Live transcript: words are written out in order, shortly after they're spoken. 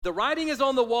The writing is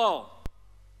on the wall.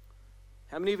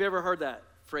 How many of you have ever heard that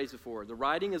phrase before? The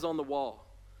writing is on the wall.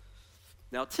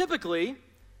 Now, typically,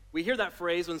 we hear that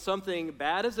phrase when something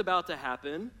bad is about to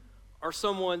happen or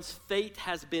someone's fate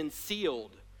has been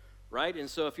sealed, right? And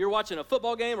so if you're watching a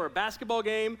football game or a basketball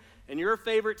game and your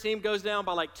favorite team goes down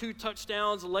by like 2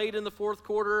 touchdowns late in the fourth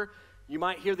quarter, you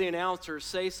might hear the announcer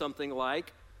say something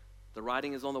like, the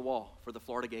writing is on the wall for the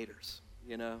Florida Gators,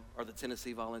 or the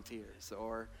Tennessee Volunteers,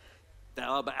 or the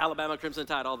Alabama Crimson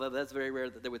Tide, although that's very rare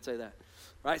that they would say that,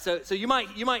 right? So you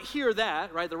might hear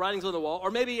that, right? The writing's on the wall. Or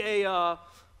maybe a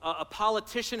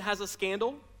politician has a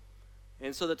scandal,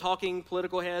 and so the talking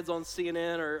political heads on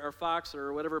CNN or Fox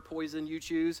or whatever poison you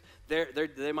choose,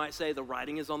 they might say the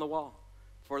writing is on the wall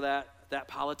for that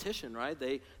politician, right?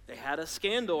 They had a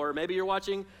scandal. Or maybe you're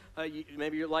watching,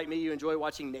 maybe you're like me, you enjoy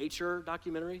watching nature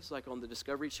documentaries, like on the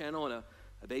Discovery Channel, and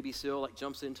a baby seal like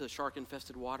jumps into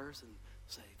shark-infested waters and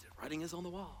say, the writing is on the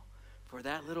wall for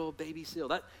that little baby seal.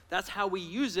 That's how we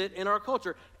use it in our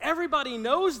culture. Everybody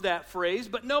knows that phrase,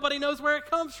 but nobody knows where it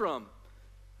comes from.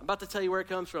 I'm about to tell you where it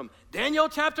comes from. Daniel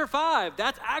chapter 5.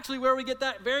 That's actually where we get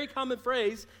that very common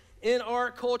phrase in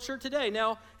our culture today.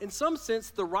 Now, in some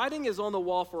sense, the writing is on the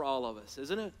wall for all of us,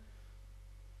 isn't it?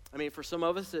 I mean, for some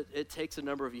of us, it takes a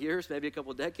number of years, maybe a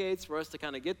couple decades for us to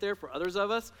kind of get there. For others of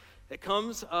us, it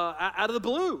comes out of the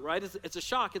blue, right? It's a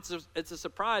shock. It's a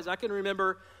surprise. I can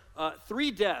remember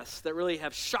 3 deaths that really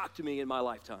have shocked me in my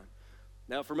lifetime.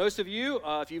 Now, for most of you,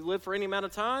 if you've lived for any amount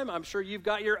of time, I'm sure you've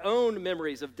got your own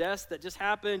memories of deaths that just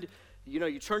happened.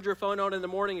 You turned your phone on in the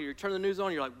morning, or you turn the news on,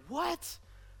 and you're like, what?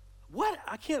 What?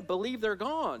 I can't believe they're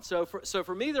gone. So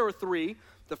for me, there were 3.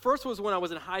 The first was when I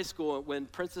was in high school when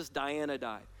Princess Diana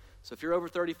died. So if you're over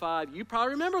 35, you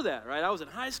probably remember that, right? I was in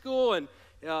high school, and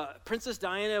Princess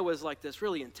Diana was like this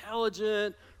really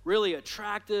intelligent, really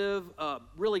attractive,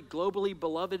 really globally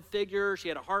beloved figure. She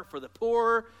had a heart for the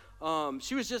poor.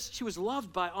 She was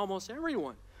loved by almost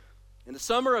everyone. In the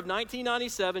summer of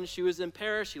 1997, she was in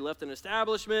Paris. She left an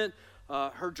establishment.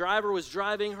 Her driver was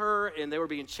driving her, and they were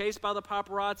being chased by the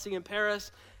paparazzi in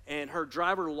Paris, and her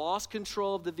driver lost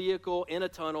control of the vehicle in a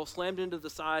tunnel, slammed into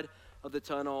the side of the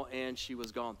tunnel, and she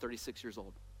was gone, 36 years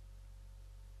old.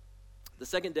 The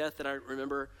second death that I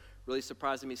remember really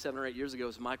surprising me 7 or 8 years ago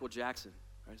was Michael Jackson.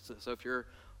 Right? So if you're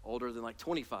older than like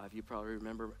 25, you probably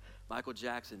remember Michael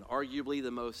Jackson, arguably the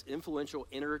most influential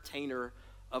entertainer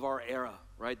of our era,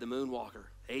 right? The moonwalker,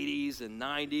 80s and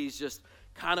 90s, just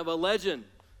kind of a legend.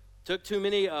 Took too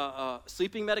many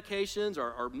sleeping medications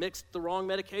or mixed the wrong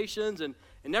medications and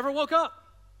never woke up.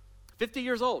 50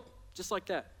 years old, just like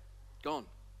that, gone.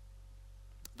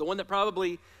 The one that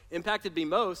probably impacted me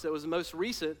most, that was the most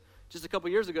recent, just a couple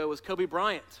years ago, was Kobe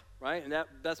Bryant, right? And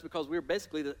that's because we were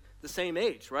basically the same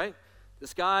age, right?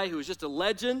 This guy who was just a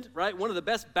legend, right? One of the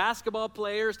best basketball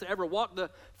players to ever walk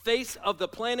the face of the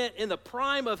planet in the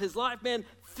prime of his life, man,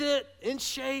 fit, in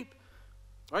shape,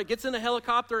 right? Gets in a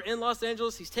helicopter in Los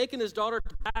Angeles. He's taking his daughter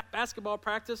to basketball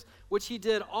practice, which he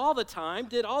did all the time.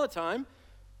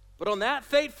 But on that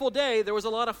fateful day, there was a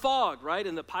lot of fog, right?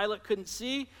 And the pilot couldn't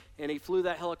see, and he flew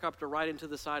that helicopter right into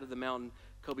the side of the mountain.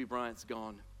 Kobe Bryant's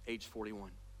gone, age 41.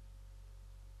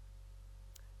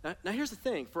 Now here's the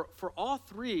thing. For all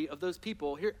 3 of those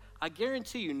people, here, I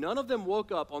guarantee you, none of them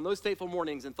woke up on those fateful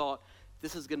mornings and thought,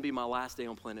 this is going to be my last day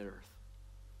on planet Earth.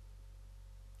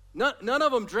 None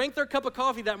of them drank their cup of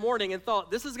coffee that morning and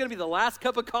thought, this is going to be the last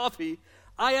cup of coffee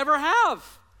I ever have.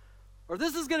 Or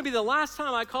this is going to be the last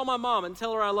time I call my mom and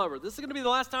tell her I love her. This is going to be the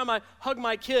last time I hug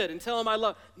my kid and tell him I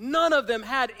love. None of them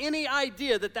had any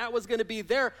idea that was going to be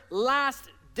their last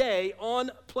day on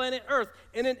planet Earth.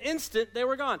 In an instant, they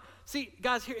were gone. See,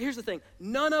 guys, here's the thing.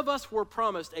 None of us were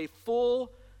promised a full,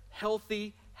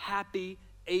 healthy, happy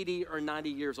 80 or 90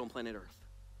 years on planet Earth.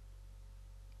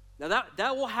 Now,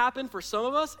 that will happen for some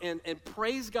of us, and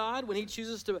praise God when he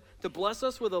chooses to bless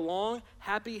us with a long,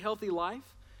 happy, healthy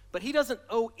life. But he doesn't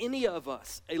owe any of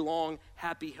us a long,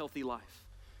 happy, healthy life.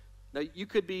 Now, you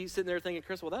could be sitting there thinking,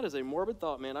 Chris, well, that is a morbid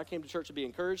thought, man. I came to church to be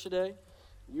encouraged today.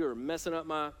 You are messing up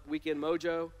my weekend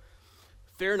mojo.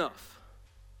 Fair enough.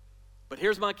 But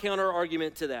here's my counter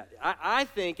argument to that. I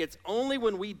think it's only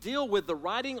when we deal with the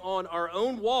writing on our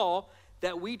own wall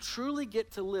that we truly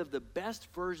get to live the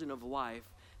best version of life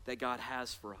that God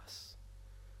has for us.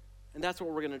 And that's what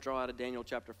we're going to draw out of Daniel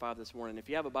chapter 5 this morning. If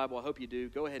you have a Bible, I hope you do.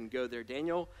 Go ahead and go there.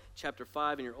 Daniel chapter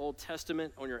 5 in your Old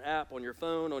Testament, on your app, on your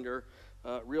phone, on your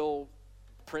real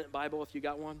print Bible if you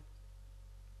got one.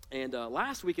 And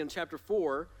last week in chapter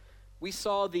 4, we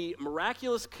saw the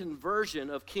miraculous conversion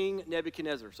of King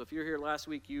Nebuchadnezzar. So if you were here last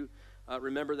week, you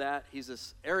remember that. He's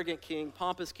this arrogant king,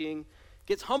 pompous king,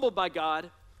 gets humbled by God,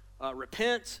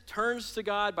 repents, turns to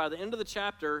God. By the end of the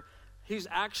chapter, he's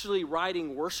actually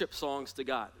writing worship songs to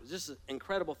God. It's just an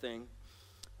incredible thing.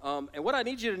 And what I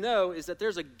need you to know is that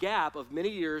there's a gap of many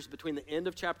years between the end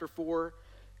of chapter 4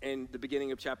 and the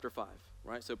beginning of chapter 5,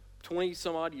 right? So 20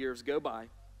 some odd years go by.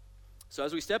 So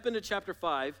as we step into chapter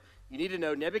 5, you need to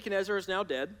know Nebuchadnezzar is now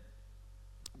dead.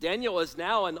 Daniel is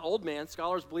now an old man.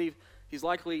 Scholars believe he's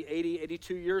likely 80,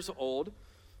 82 years old.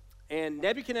 And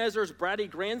Nebuchadnezzar's bratty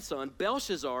grandson,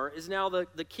 Belshazzar, is now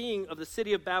the king of the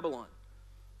city of Babylon.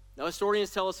 Now,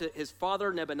 historians tell us that his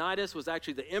father, Nabonidus, was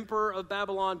actually the emperor of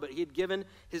Babylon, but he had given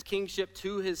his kingship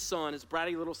to his son, his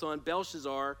bratty little son,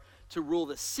 Belshazzar, to rule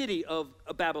the city of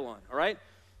Babylon, all right?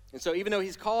 And so even though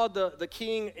he's called the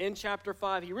king in chapter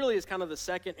 5, he really is kind of the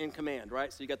second in command,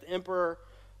 right? So you got the emperor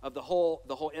of the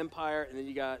whole empire, and then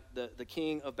you got the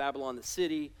king of Babylon, the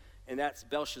city, and that's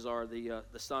Belshazzar, the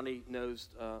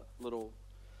snotty-nosed little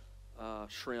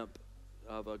shrimp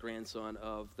of a grandson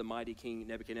of the mighty king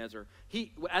Nebuchadnezzar.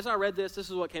 As I read this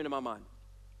is what came to my mind.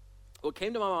 What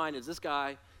came to my mind is this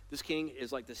king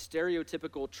is like the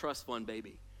stereotypical trust fund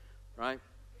baby, right?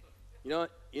 You know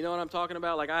what I'm talking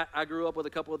about? Like I grew up with a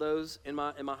couple of those in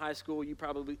my high school. You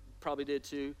probably did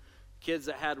too. Kids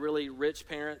that had really rich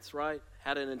parents, right?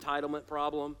 Had an entitlement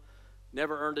problem,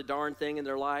 never earned a darn thing in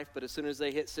their life, but as soon as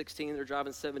they hit 16, they're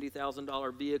driving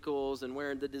 $70,000 vehicles and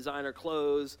wearing the designer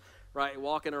clothes, right?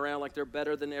 Walking around like they're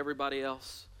better than everybody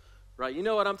else, right? You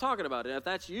know what I'm talking about. And if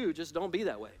that's you, just don't be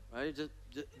that way, right?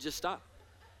 Just stop.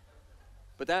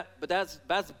 But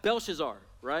that's Belshazzar,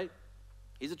 right?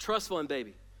 He's a trust fund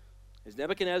baby. He's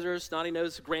Nebuchadnezzar's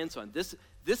snotty-nosed grandson. This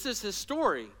is his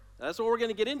story. That's what we're going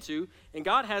to get into. And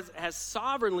God has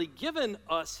sovereignly given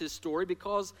us his story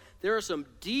because there are some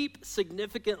deep,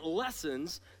 significant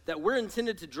lessons that we're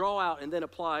intended to draw out and then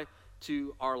apply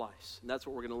to our lives. And that's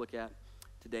what we're going to look at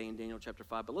today in Daniel chapter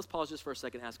 5. But let's pause just for a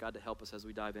second and ask God to help us as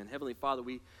we dive in. Heavenly Father,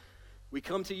 we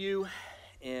come to you,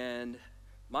 and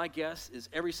my guess is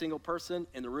every single person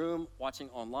in the room watching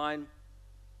online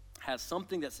has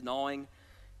something that's gnawing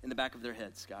in the back of their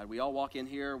heads, God. We all walk in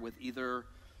here with either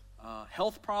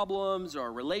health problems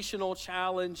or relational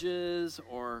challenges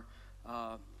or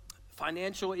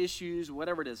financial issues,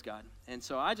 whatever it is, God. And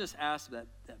so I just ask that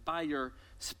by your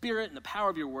Spirit and the power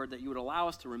of your word that you would allow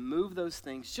us to remove those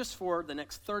things just for the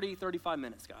next 30, 35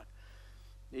 minutes, God.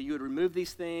 That you would remove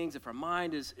these things. If our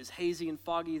mind is hazy and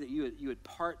foggy, that you would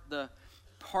part the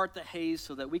haze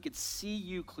so that we could see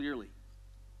you clearly.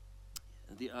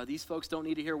 These folks don't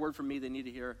need to hear a word from me. They need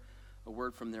to hear a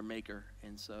word from their maker.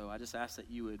 And so I just ask that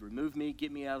you would remove me,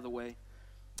 get me out of the way,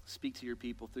 speak to your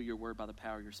people through your word by the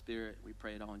power of your Spirit. We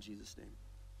pray it all in Jesus' name.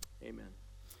 Amen.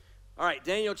 All right,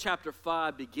 Daniel chapter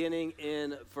 5, beginning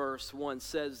in verse 1,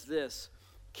 says this.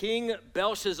 King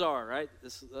Belshazzar, right,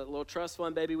 this little trust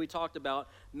fund baby we talked about,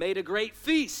 made a great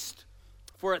feast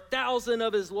for 1,000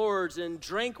 of his lords and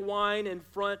drank wine in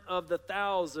front of the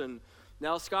 1,000.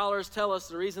 Now, scholars tell us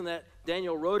the reason that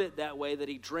Daniel wrote it that way, that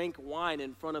he drank wine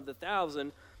in front of the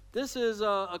 1,000, this is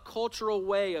a cultural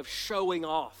way of showing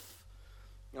off.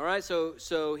 All right, so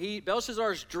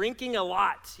Belshazzar's drinking a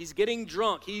lot. He's getting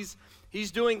drunk.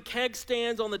 He's doing keg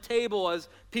stands on the table as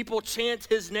people chant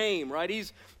his name, right?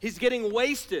 He's getting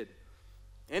wasted.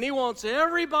 And he wants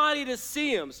everybody to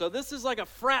see him. So this is like a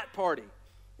frat party.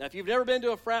 Now, if you've never been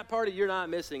to a frat party, you're not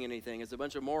missing anything. It's a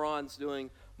bunch of morons doing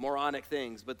moronic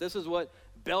things. But this is what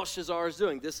Belshazzar is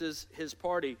doing. This is his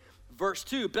party. Verse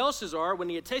 2, Belshazzar, when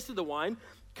he had tasted the wine,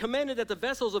 commanded that the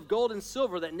vessels of gold and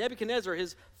silver that Nebuchadnezzar,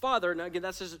 his father, now again,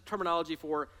 that's his terminology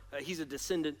for he's a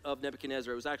descendant of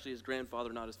Nebuchadnezzar. It was actually his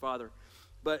grandfather, not his father.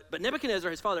 But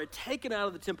Nebuchadnezzar, his father, had taken out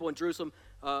of the temple in Jerusalem,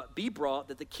 be brought,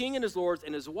 that the king and his lords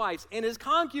and his wives and his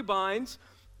concubines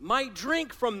might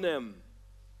drink from them.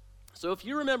 So if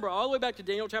you remember all the way back to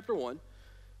Daniel chapter 1,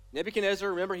 Nebuchadnezzar,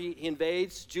 remember, he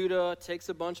invades Judah, takes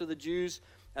a bunch of the Jews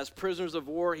as prisoners of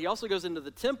war. He also goes into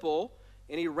the temple,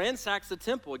 and he ransacks the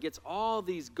temple. He gets all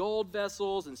these gold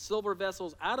vessels and silver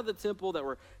vessels out of the temple that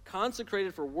were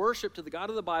consecrated for worship to the God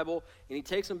of the Bible, and he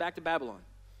takes them back to Babylon.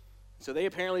 So they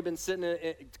apparently been sitting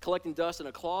collecting dust in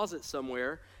a closet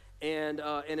somewhere, and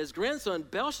his grandson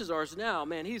Belshazzar is now,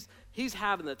 man, he's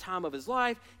having the time of his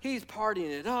life. He's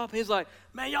partying it up. He's like,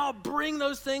 man, y'all bring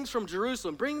those things from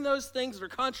Jerusalem. Bring those things that are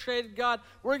consecrated to God.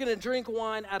 We're going to drink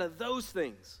wine out of those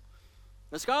things.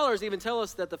 The scholars even tell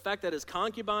us that the fact that his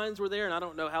concubines were there, and I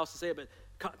don't know how else to say it,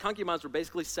 but concubines were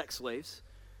basically sex slaves.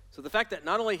 So the fact that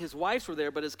not only his wives were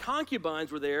there, but his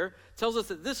concubines were there tells us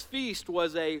that this feast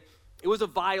was a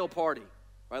vile party,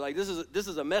 right? Like this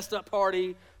is a messed up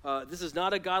party. This is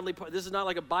not a godly party. This is not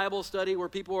like a Bible study where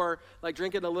people are like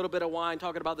drinking a little bit of wine,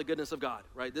 talking about the goodness of God,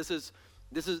 right? This is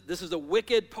This is a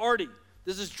wicked party.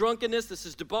 This is drunkenness. This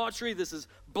is debauchery. This is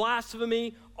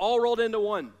blasphemy, all rolled into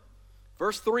one.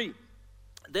 Verse 3,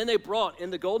 then they brought in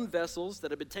the golden vessels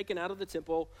that had been taken out of the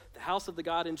temple, the house of the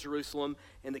God in Jerusalem,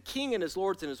 and the king and his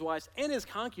lords and his wives and his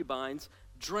concubines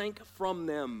drank from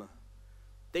them.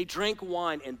 They drank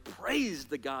wine and praised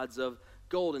the gods of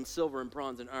gold and silver and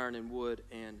bronze and iron and wood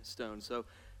and stone. So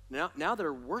now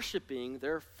they're worshiping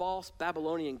their false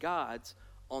Babylonian gods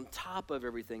on top of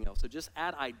everything else. So just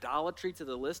add idolatry to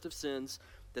the list of sins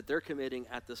that they're committing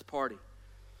at this party.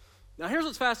 Now here's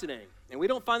what's fascinating, and we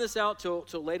don't find this out till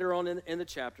later on in the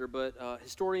chapter, but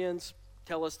historians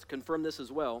tell us to confirm this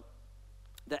as well,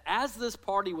 that as this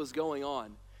party was going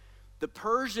on, the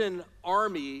Persian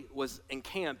army was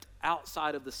encamped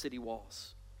outside of the city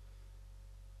walls.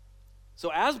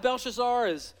 So as Belshazzar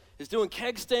is doing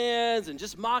keg stands and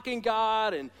just mocking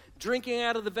God and drinking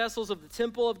out of the vessels of the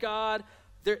temple of God,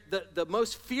 the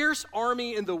most fierce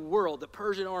army in the world, the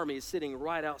Persian army, is sitting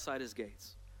right outside his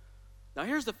gates. Now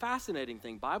here's the fascinating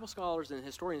thing. Bible scholars and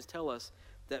historians tell us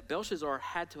that Belshazzar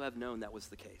had to have known that was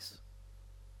the case.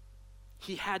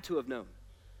 He had to have known,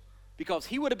 because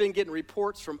he would have been getting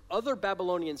reports from other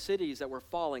Babylonian cities that were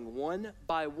falling one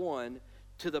by one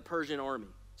to the Persian army.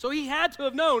 So he had to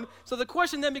have known. So the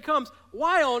question then becomes,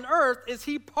 why on earth is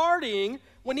he partying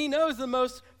when he knows the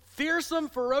most fearsome,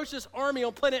 ferocious army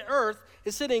on planet Earth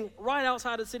is sitting right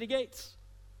outside of city gates?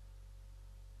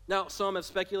 Now, some have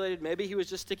speculated maybe he was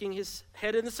just sticking his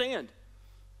head in the sand.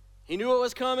 He knew it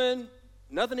was coming,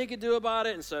 nothing he could do about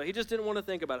it, and so he just didn't want to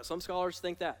think about it. Some scholars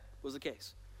think that was the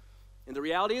case. And the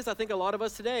reality is, I think a lot of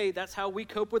us today, that's how we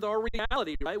cope with our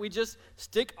reality, right? We just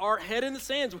stick our head in the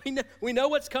sands. We know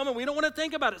what's coming. We don't want to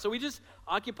think about it. So we just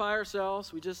occupy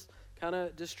ourselves. We just kind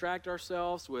of distract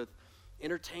ourselves with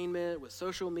entertainment, with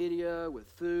social media, with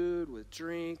food, with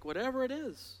drink, whatever it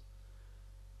is.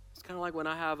 It's kind of like when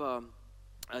I have a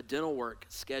dental work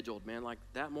scheduled, man. Like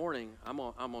that morning, I'm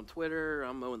on Twitter,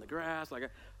 I'm mowing the grass. Like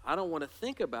I don't want to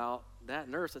think about that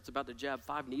nurse that's about to jab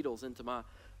 5 needles into my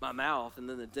mouth, and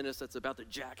then the dentist that's about to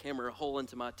jackhammer a hole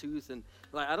into my tooth, and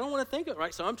like I don't want to think of it,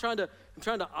 right? So I'm trying to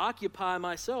occupy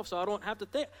myself so I don't have to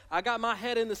think. I got my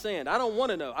head in the sand. I don't want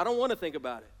to know. I don't want to think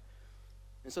about it.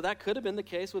 And so that could have been the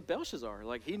case with Belshazzar.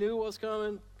 Like he knew what was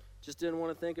coming, just didn't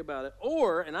want to think about it.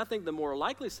 Or, and I think the more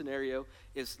likely scenario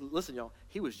is, listen, y'all,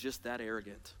 he was just that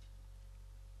arrogant.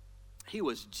 He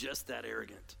was just that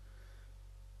arrogant.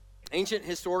 Ancient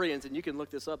historians, and you can look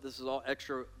this up, this is all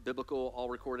extra biblical, all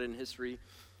recorded in history.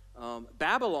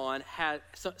 Babylon had,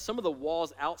 some of the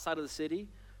walls outside of the city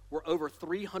were over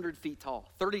 300 feet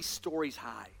tall, 30 stories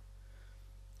high.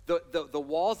 The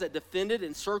walls that defended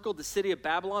and circled the city of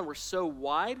Babylon were so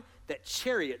wide that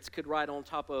chariots could ride on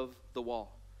top of the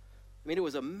wall. I mean, it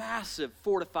was a massive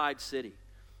fortified city.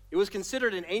 It was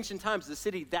considered in ancient times the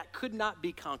city that could not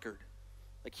be conquered.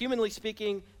 Like humanly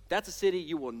speaking, that's a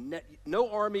city no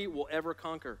army will ever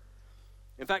conquer.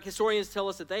 In fact, historians tell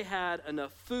us that they had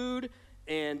enough food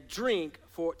and drink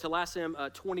to last them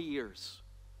 20 years.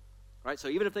 Right? So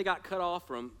even if they got cut off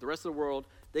from the rest of the world,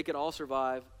 they could all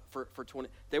survive for 20.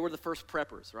 They were the first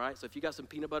preppers, right? So if you got some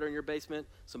peanut butter in your basement,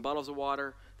 some bottles of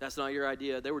water, that's not your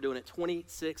idea. They were doing it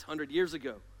 2,600 years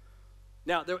ago.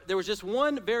 Now, there was just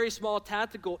one very small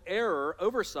tactical error,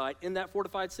 oversight in that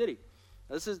fortified city.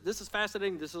 Now, this is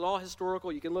fascinating. This is all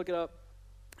historical. You can look it up.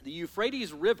 The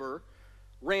Euphrates River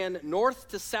ran north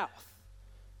to south.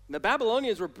 And the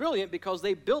Babylonians were brilliant because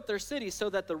they built their city so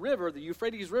that the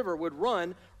Euphrates River, would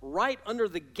run right under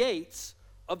the gates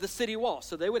of the city wall.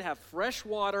 So they would have fresh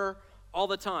water all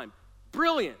the time.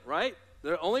 Brilliant, right?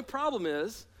 The only problem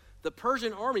is the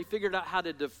Persian army figured out how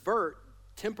to divert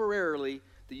temporarily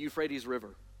the Euphrates River.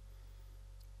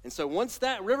 And so once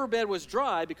that riverbed was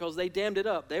dry, because they dammed it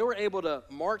up, they were able to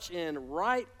march in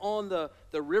right on the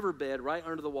riverbed, right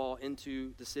under the wall,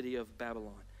 into the city of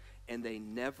Babylon. And they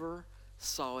never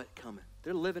saw it coming.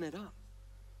 They're living it up.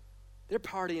 They're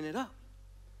partying it up.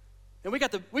 And we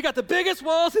got the biggest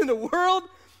walls in the world.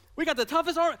 We got the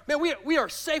toughest army. Man, we are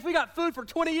safe. We got food for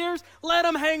 20 years. Let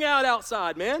them hang out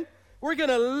outside, man. We're going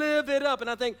to live it up. And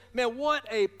I think, man, what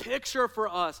a picture for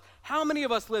us. How many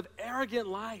of us live arrogant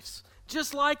lives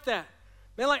just like that?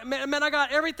 Man, I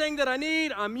got everything that I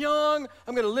need. I'm young.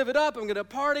 I'm going to live it up. I'm going to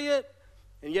party it.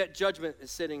 And yet judgment is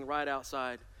sitting right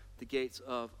outside the gates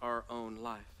of our own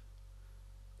life.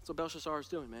 That's what Belshazzar is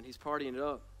doing, man. He's partying it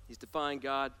up. He's defying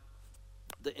God.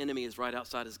 The enemy is right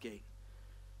outside his gate.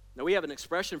 Now, we have an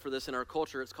expression for this in our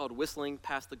culture. It's called whistling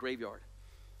past the graveyard.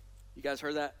 You guys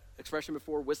heard that expression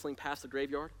before, whistling past the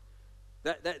graveyard?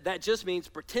 That just means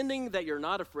pretending that you're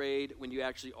not afraid when you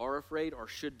actually are afraid or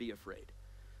should be afraid.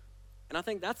 And I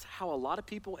think that's how a lot of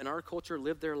people in our culture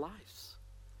live their lives.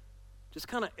 Just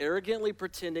kind of arrogantly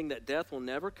pretending that death will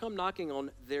never come knocking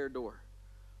on their door.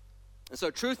 And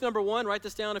so truth number one, write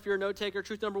this down if you're a note taker.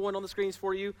 Truth number one on the screens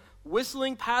for you.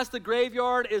 Whistling past the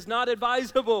graveyard is not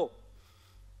advisable.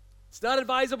 It's not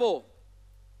advisable.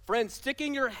 Friends,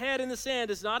 sticking your head in the sand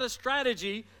is not a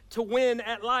strategy to win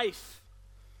at life.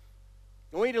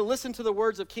 I want you to listen to the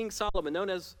words of King Solomon, known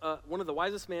as one of the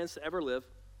wisest men to ever live.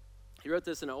 He wrote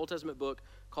this in an Old Testament book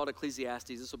called Ecclesiastes.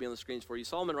 This will be on the screens for you.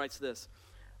 Solomon writes this: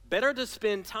 better to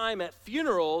spend time at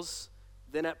funerals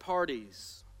than at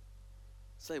parties.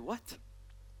 Say, what?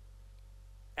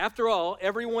 After all,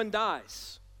 everyone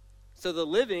dies. So the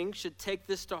living should take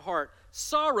this to heart.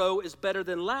 Sorrow is better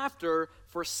than laughter,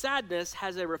 for sadness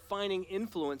has a refining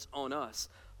influence on us.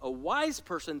 A wise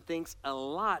person thinks a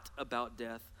lot about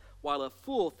death, while a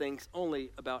fool thinks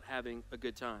only about having a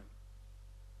good time.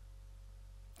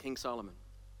 King Solomon.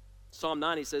 Psalm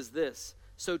 90 says this: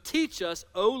 so teach us,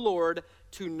 O Lord,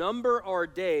 to number our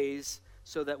days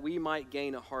so that we might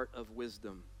gain a heart of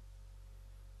wisdom.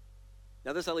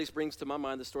 Now this at least brings to my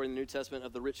mind the story in the New Testament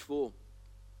of the rich fool.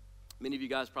 Many of you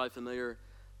guys are probably familiar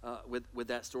with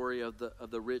that story of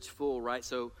the rich fool, right?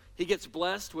 So he gets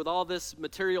blessed with all this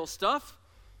material stuff,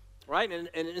 right? And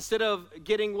instead of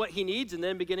getting what he needs and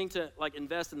then beginning to like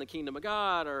invest in the kingdom of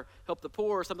God or help the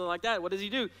poor or something like that, what does he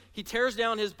do? He tears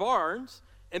down his barns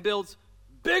and builds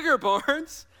bigger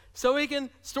barns so he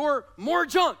can store more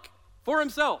junk for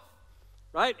himself,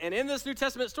 right? And in this New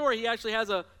Testament story, he actually has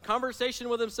a conversation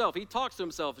with himself. He talks to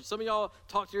himself. Some of y'all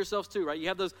talk to yourselves too, right? You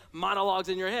have those monologues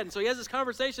in your head. And so he has this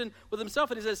conversation with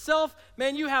himself, and he says, self,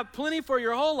 man, you have plenty for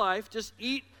your whole life. Just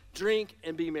eat, drink,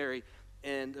 and be merry.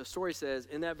 And the story says,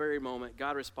 in that very moment,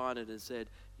 God responded and said,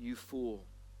 you fool.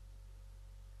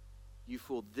 You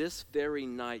fool, this very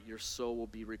night your soul will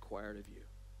be required of you.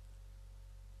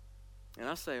 And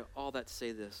I say all that to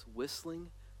say this: whistling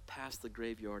past the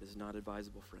graveyard is not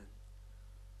advisable, friend.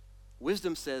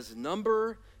 Wisdom says,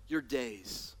 number your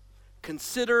days.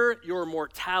 Consider your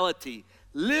mortality.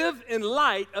 Live in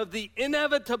light of the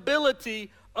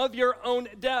inevitability of your own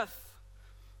death.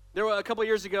 There were a couple of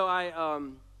years ago, I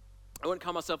wouldn't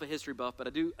call myself a history buff, but I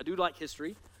do like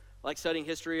history. I like studying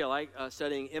history. I like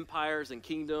studying empires and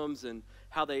kingdoms and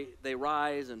how they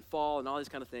rise and fall and all these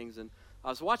kind of things. And I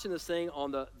was watching this thing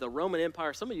on the Roman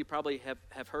Empire. Some of you probably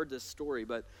have heard this story,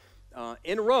 but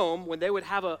in Rome, when they would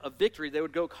have a victory, they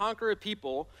would go conquer a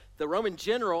people. The Roman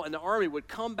general and the army would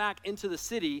come back into the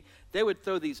city. They would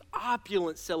throw these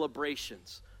opulent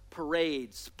celebrations,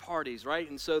 parades, parties, right?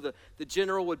 And so the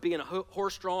general would be in a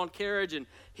horse-drawn carriage, and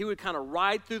he would kind of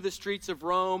ride through the streets of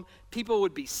Rome. People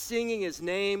would be singing his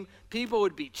name. People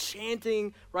would be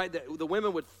chanting, right? The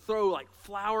women would throw like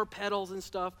flower petals and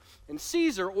stuff. And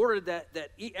Caesar ordered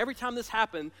that every time this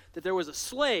happened, that there was a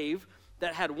slave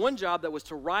that had one job, that was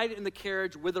to ride in the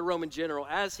carriage with the Roman general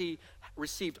as he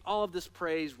received all of this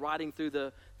praise riding through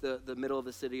the middle of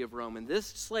the city of Rome. And this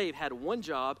slave had one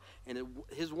job, and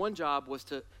his one job was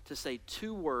to say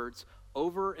two words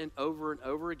over and over and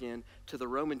over again to the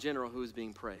Roman general who was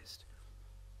being praised.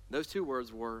 Those two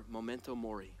words were memento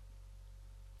mori.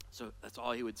 So that's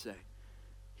all he would say.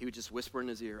 He would just whisper in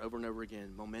his ear over and over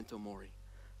again, memento mori,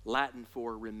 Latin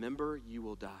for remember you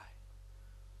will die.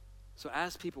 So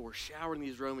as people were showering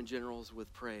these Roman generals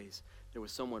with praise, there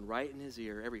was someone right in his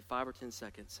ear every 5 or 10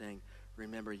 seconds saying,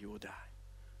 remember you will die.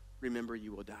 Remember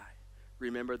you will die.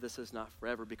 Remember this is not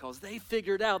forever, because they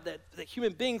figured out that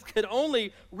human beings could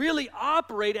only really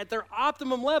operate at their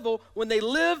optimum level when they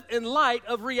live in light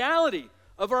of reality,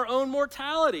 of our own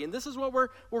mortality. And this is what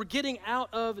we're getting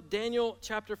out of Daniel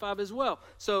chapter 5 as well.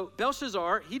 So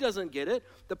Belshazzar, he doesn't get it.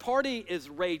 The party is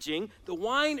raging. The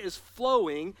wine is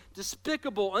flowing.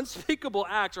 Despicable, unspeakable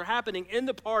acts are happening in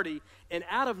the party. And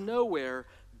out of nowhere,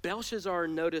 Belshazzar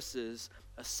notices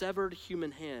a severed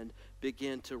human hand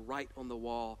begin to write on the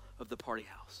wall of the party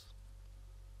house.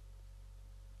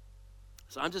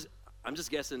 So I'm just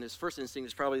guessing his first instinct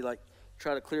is probably like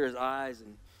try to clear his eyes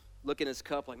and look in his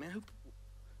cup like, man,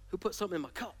 who put something in my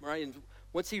cup, right? And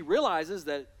once he realizes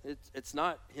that it's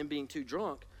not him being too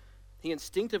drunk, he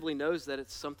instinctively knows that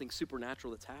it's something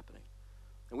supernatural that's happening.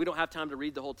 And we don't have time to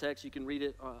read the whole text. You can read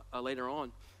it later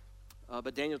on.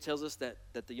 But Daniel tells us that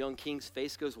the young king's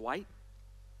face goes white.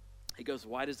 He goes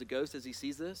white as a ghost as he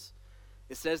sees this.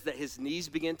 It says that his knees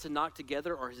begin to knock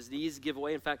together, or his knees give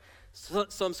way. In fact,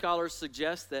 some scholars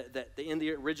suggest that in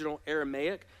the original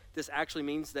Aramaic, this actually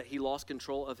means that he lost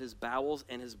control of his bowels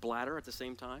and his bladder at the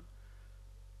same time.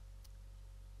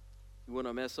 You want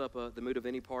to mess up the mood of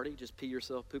any party? Just pee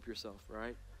yourself, poop yourself,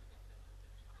 right?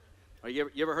 You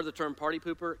ever heard the term party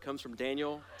pooper? It comes from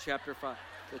Daniel chapter 5.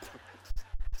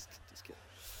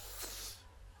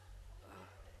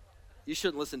 You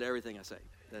shouldn't listen to everything I say.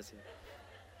 That's it.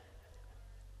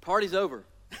 Party's over.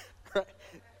 Right?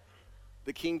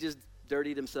 The king just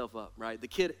dirtied himself up, right? The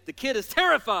kid is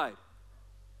terrified.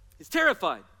 He's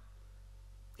terrified.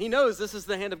 He knows this is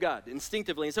the hand of God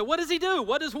instinctively. And so what does he do?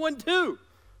 What does one do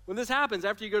when this happens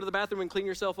after you go to the bathroom and clean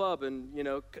yourself up and,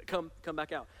 come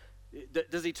back out?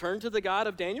 Does he turn to the God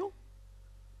of Daniel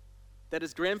that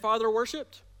his grandfather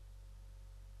worshiped?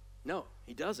 No,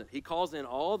 he doesn't. He calls in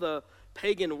all the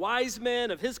pagan wise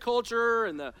men of his culture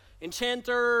and the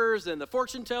enchanters and the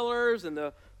fortune tellers and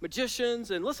the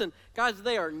magicians. And listen, guys,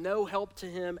 they are no help to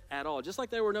him at all, just like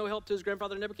they were no help to his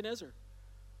grandfather Nebuchadnezzar.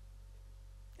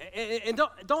 And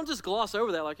don't just gloss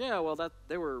over that like, yeah, well,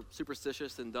 they were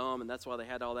superstitious and dumb, and that's why they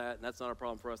had all that, and that's not a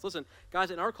problem for us. Listen,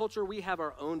 guys, in our culture, we have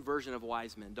our own version of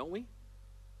wise men, don't we?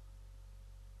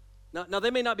 Now, they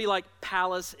may not be like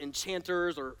palace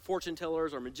enchanters or fortune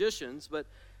tellers or magicians, but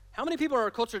how many people in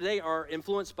our culture today are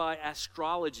influenced by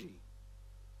astrology?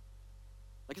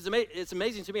 Like, it's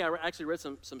amazing to me. I actually read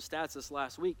some stats this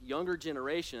last week. Younger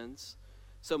generations,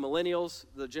 so millennials,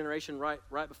 the generation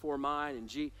right before mine,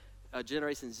 and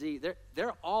Generation Z,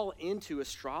 they're all into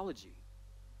astrology.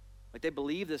 Like, they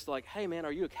believe this, like, hey, man,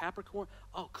 are you a Capricorn?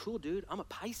 Oh, cool, dude, I'm a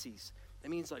Pisces. That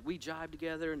means, like, we jive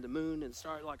together and the moon and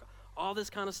stars, like, all this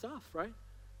kind of stuff, right?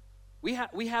 We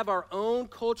have our own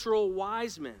cultural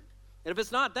wise men. And if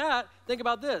it's not that, think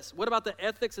about this. What about the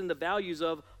ethics and the values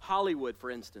of Hollywood,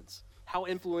 for instance? How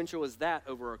influential is that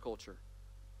over our culture?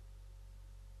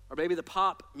 Or maybe the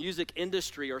pop music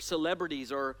industry or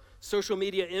celebrities or social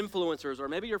media influencers, or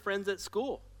maybe your friends at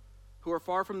school who are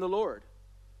far from the Lord.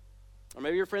 Or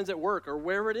maybe your friends at work or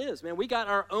wherever it is. Man, we got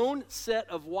our own set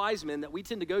of wise men that we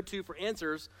tend to go to for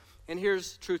answers. And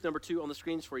here's truth number 2 on the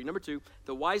screens for you. Number 2,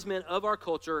 the wise men of our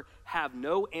culture have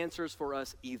no answers for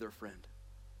us either, friend.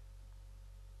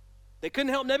 They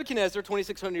couldn't help Nebuchadnezzar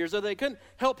 2,600 years ago. They couldn't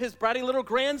help his bratty little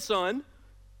grandson,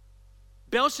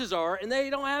 Belshazzar, and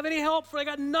they don't have any help. They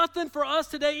got nothing for us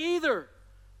today either.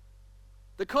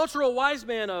 The cultural wise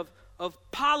man of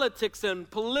politics and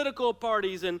political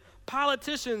parties and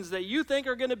politicians that you think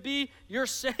are going to be your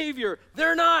savior,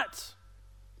 they're not.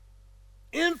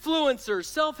 Influencers,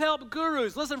 self-help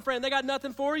gurus, listen, friend, they got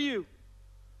nothing for you.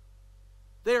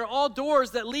 They are all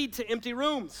doors that lead to empty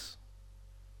rooms.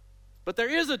 But there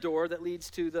is a door that leads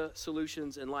to the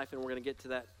solutions in life, and we're going to get to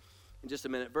that in just a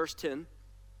minute. Verse 10,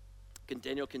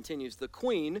 Daniel continues, the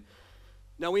queen,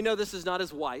 now we know this is not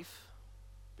his wife,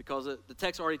 because the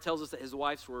text already tells us that his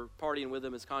wives were partying with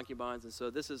him as concubines, and so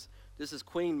this is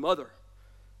Queen Mother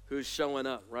who's showing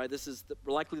up, right? This is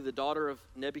likely the daughter of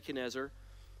Nebuchadnezzar,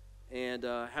 and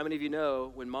how many of you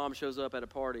know when mom shows up at a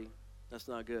party, that's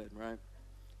not good, right?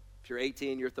 If you're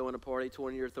 18, you're throwing a party,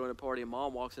 20, you're throwing a party, and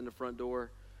mom walks in the front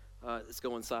door, it's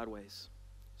going sideways.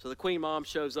 So the queen mom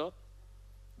shows up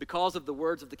because of the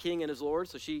words of the king and his lord.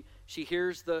 So she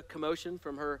hears the commotion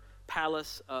from her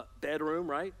palace bedroom,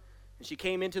 right? And she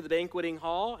came into the banqueting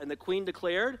hall, and the queen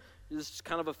declared, this is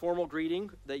kind of a formal greeting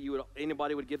that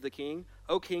anybody would give the king,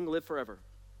 "O king, live forever.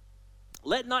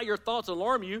 Let not your thoughts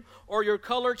alarm you or your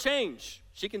color change."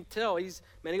 She can tell he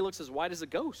looks as white as a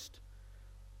ghost.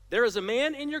 "There is a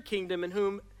man in your kingdom in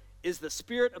whom is the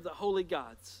spirit of the holy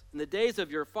gods. In the days of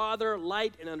your father,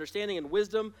 light and understanding and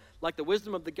wisdom, like the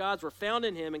wisdom of the gods, were found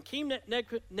in him. And King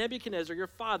Nebuchadnezzar, your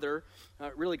father,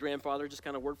 really grandfather, just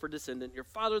kind of word for descendant, your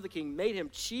father, the king, made him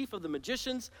chief of the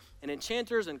magicians and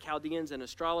enchanters and Chaldeans and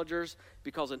astrologers,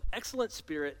 because an excellent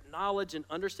spirit, knowledge, and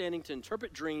understanding to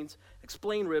interpret dreams,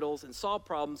 explain riddles, and solve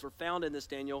problems were found in this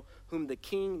Daniel, whom the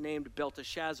king named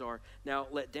Belteshazzar. Now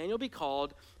let Daniel be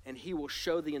called, and he will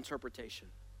show the interpretation."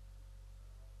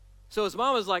 So his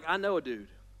mom was like, "I know a dude.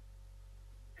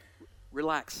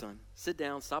 Relax, son. Sit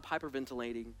down, stop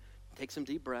hyperventilating, take some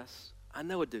deep breaths. I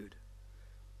know a dude.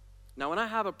 Now, when I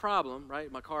have a problem,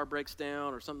 right, my car breaks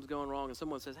down or something's going wrong and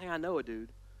someone says, 'Hey, I know a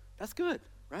dude,' that's good,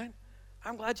 right?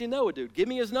 I'm glad you know a dude. Give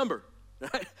me his number,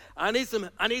 right? I need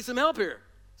some help here.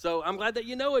 So I'm glad that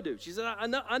you know a dude." She said,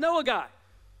 I know a guy.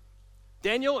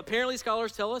 Daniel, apparently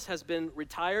scholars tell us, has been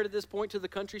retired at this point to the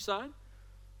countryside.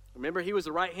 Remember, he was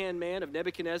the right-hand man of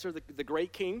Nebuchadnezzar, the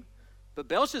great king. But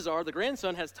Belshazzar, the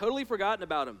grandson, has totally forgotten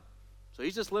about him. So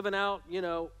he's just living out,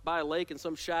 by a lake in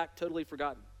some shack, totally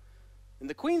forgotten. And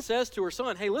the queen says to her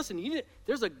son, "Hey, listen,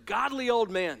 there's a godly old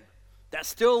man that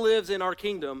still lives in our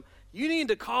kingdom. You need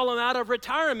to call him out of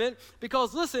retirement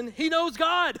because, listen, he knows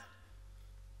God.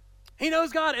 He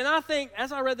knows God." And I think,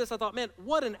 as I read this, I thought, man,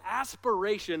 what an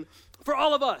aspiration for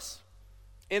all of us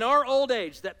in our old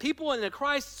age, that people in the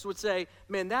Christ would say,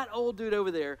 "Man, that old dude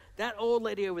over there, that old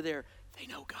lady over there, they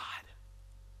know God.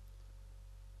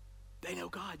 They know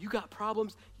God. You got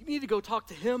problems. You need to go talk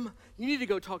to him. You need to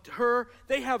go talk to her.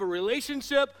 They have a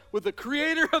relationship with the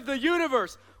creator of the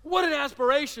universe. What an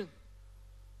aspiration.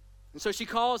 And so he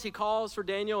calls for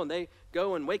Daniel, and they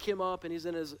go and wake him up, and he's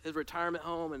in his retirement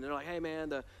home, and they're like, hey, man,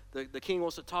 the king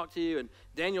wants to talk to you. And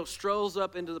Daniel strolls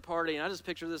up into the party, and I just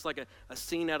picture this like a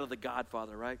scene out of The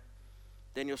Godfather, right?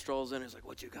 Daniel strolls in, and he's like,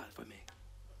 what you got for me?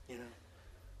 You know?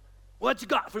 What you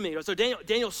got for me? So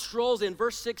Daniel strolls in,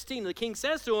 verse 16. The king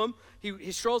says to him,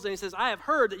 he strolls in, he says, I have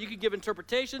heard that you can give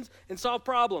interpretations and solve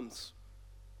problems.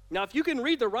 Now, if you can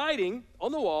read the writing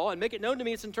on the wall and make it known to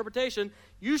me its interpretation,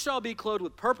 you shall be clothed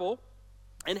with purple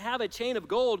and have a chain of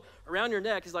gold around your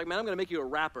neck. He's like, man, I'm going to make you a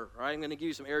rapper, all right? I'm going to give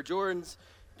you some Air Jordans,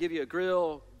 give you a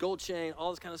grill, gold chain,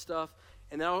 all this kind of stuff,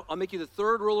 and then I'll make you the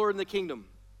third ruler in the kingdom.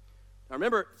 Now,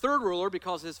 remember, third ruler,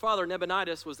 because his father,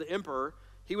 Nebuchadnezzar, was the emperor.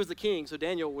 He was the king, so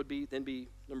Daniel would be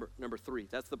number 3.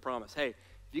 That's the promise. Hey, if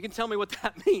you can tell me what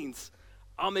that means,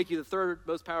 I'll make you the third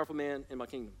most powerful man in my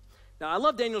kingdom. Now, I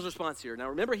love Daniel's response here. Now,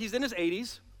 remember, he's in his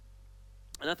 80s,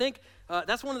 and I think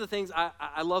that's one of the things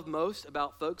I love most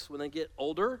about folks when they get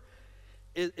older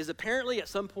is apparently at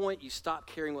some point you stop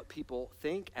caring what people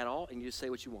think at all, and you just say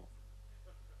what you want.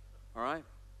 All right?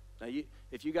 Now,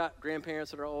 if you got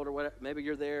grandparents that are old or whatever, maybe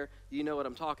you're there, you know what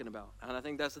I'm talking about. And I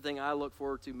think that's the thing I look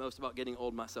forward to most about getting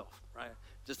old myself, right?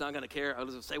 Just not going to care. I'll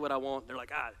just say what I want. They're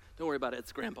like, don't worry about it.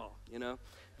 It's grandpa, you know?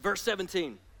 Verse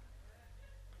 17.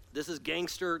 This is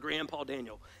gangster grandpa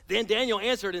Daniel. Then Daniel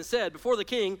answered and said before the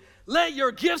king, let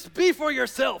your gifts be for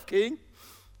yourself, king,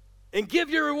 and give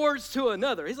your rewards to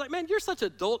another. He's like, man, you're such a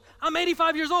dolt. I'm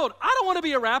 85 years old. I don't want to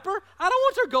be a rapper. I don't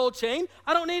want your gold chain.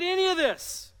 I don't need any of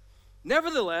this.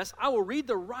 Nevertheless, I will read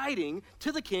the writing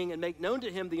to the king and make known to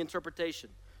him the interpretation.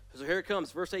 So here it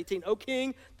comes, verse 18. O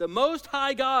king, the most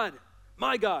high God,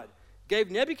 my God, gave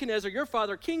Nebuchadnezzar your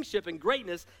father kingship and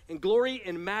greatness and glory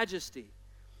and majesty.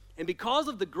 And because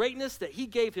of the greatness that he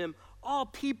gave him, all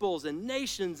peoples and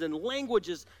nations and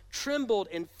languages trembled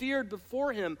and feared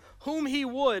before him. Whom he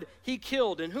would, he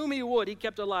killed, and whom he would, he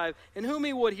kept alive, and whom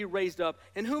he would, he raised up,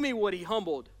 and whom he would, he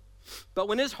humbled. But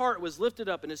when his heart was lifted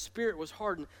up and his spirit was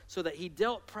hardened so that he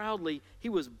dealt proudly, he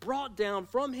was brought down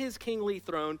from his kingly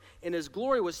throne, and his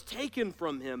glory was taken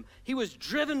from him. He was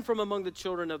driven from among the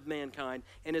children of mankind,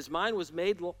 and his mind was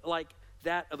made like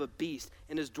that of a beast,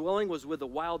 and his dwelling was with the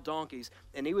wild donkeys,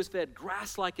 and he was fed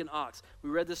grass like an ox. We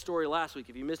read this story last week.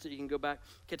 If you missed it, you can go back,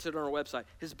 catch it on our website.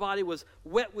 His body was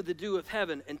wet with the dew of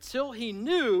heaven until he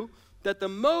knew that the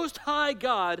Most High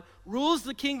God rules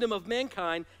the kingdom of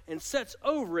mankind and sets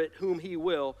over it whom he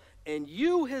will. And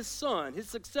you, his son, his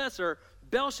successor,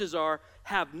 Belshazzar,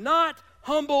 have not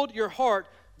humbled your heart,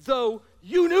 though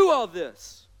you knew all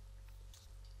this.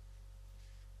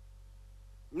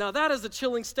 Now that is a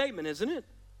chilling statement, isn't it?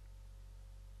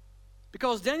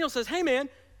 Because Daniel says, hey man,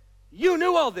 you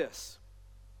knew all this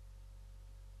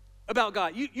about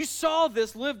God. You saw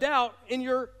this lived out in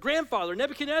your grandfather,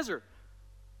 Nebuchadnezzar.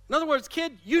 In other words,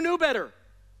 kid, you knew better.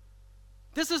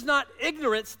 This is not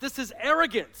ignorance, this is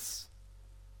arrogance.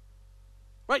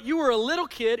 Right? You were a little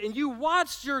kid and you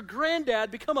watched your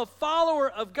granddad become a follower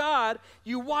of God.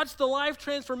 You watched the life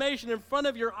transformation in front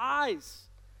of your eyes.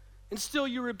 And still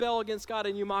you rebel against God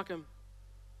and you mock him.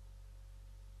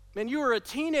 Man, you were a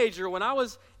teenager when I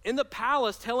was in the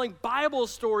palace telling Bible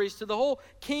stories to the whole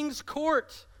king's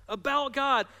court about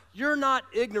God. You're not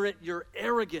ignorant, you're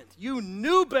arrogant. You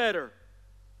knew better.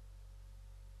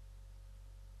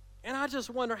 And I just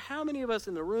wonder how many of us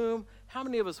in the room, how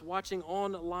many of us watching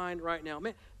online right now,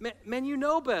 man, you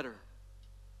know better.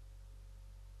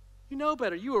 You know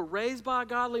better. You were raised by a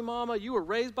godly mama. You were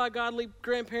raised by godly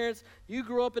grandparents. You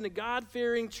grew up in a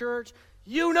God-fearing church.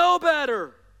 You know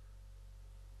better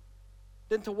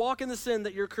than to walk in the sin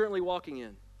that you're currently walking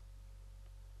in.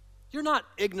 You're not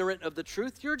ignorant of the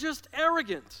truth. You're just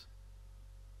arrogant.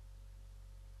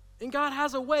 And God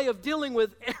has a way of dealing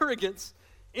with arrogance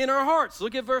in our hearts.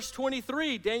 Look at verse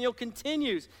 23. Daniel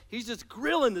continues. He's just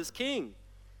grilling this king.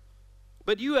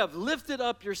 But you have lifted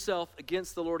up yourself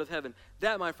against the Lord of heaven.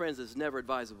 That, my friends, is never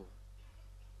advisable.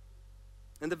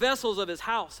 And the vessels of his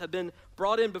house have been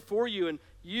brought in before you, and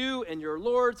you and your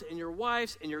lords and your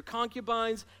wives and your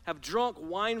concubines have drunk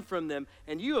wine from them,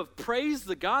 and you have praised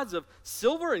the gods of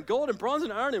silver and gold and bronze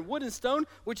and iron and wood and stone,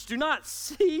 which do not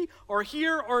see or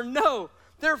hear or know.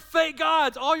 They're fake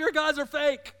gods. All your gods are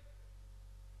fake.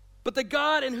 But the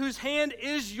God in whose hand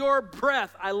is your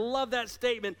breath, I love that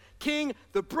statement. King,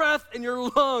 the breath in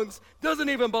your lungs doesn't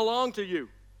even belong to you.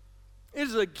 It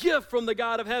is a gift from the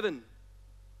God of heaven.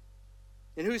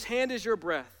 In whose hand is your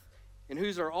breath, in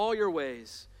whose are all your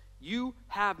ways, you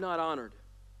have not honored.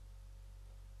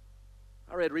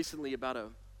 I read recently about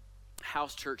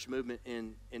house church movement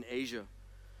in Asia.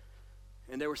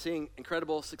 And they were seeing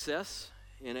incredible success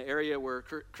in an area where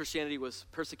Christianity was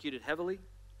persecuted heavily.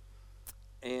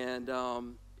 And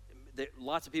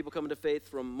lots of people coming to faith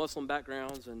from Muslim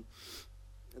backgrounds, and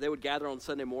they would gather on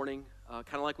Sunday morning, kind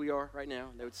of like we are right now.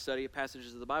 They would study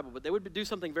passages of the Bible, but they would do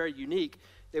something very unique.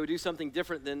 They would do something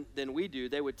different than we do.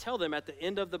 They would tell them at the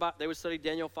end of the Bible, they would study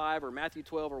Daniel 5 or Matthew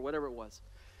 12 or whatever it was.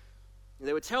 And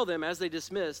they would tell them as they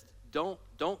dismissed, don't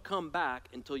come back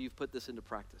until you've put this into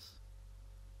practice.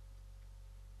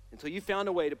 Until you found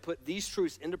a way to put these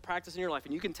truths into practice in your life.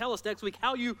 And you can tell us next week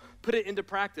how you put it into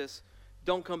practice.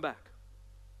 Don't come back.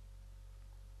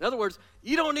 In other words,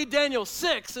 you don't need Daniel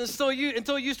 6 until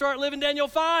you start living Daniel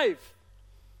 5.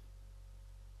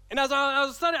 And as I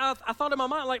was studying, I thought in my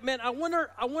mind, like, man, I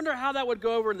wonder how that would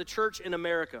go over in the church in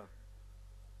America.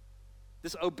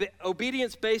 This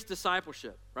obedience-based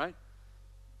discipleship, right?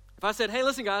 If I said, hey,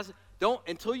 listen, guys,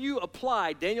 until you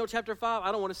apply Daniel chapter 5,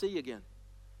 I don't want to see you again.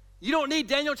 You don't need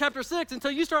Daniel chapter 6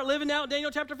 until you start living out Daniel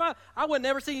chapter 5. I would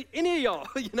never see any of y'all,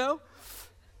 you know?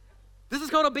 This is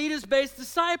called obedience-based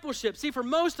discipleship. See, for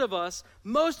most of us,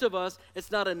 it's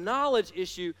not a knowledge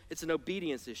issue, it's an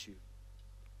obedience issue.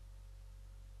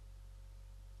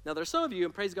 Now, there's some of you,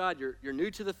 and praise God, you're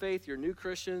new to the faith, you're new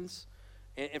Christians,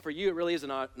 and for you, it really is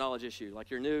a knowledge issue. Like,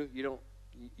 you're new, you're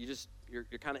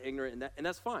kind of ignorant, and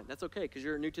that's fine. That's okay, because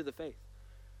you're new to the faith.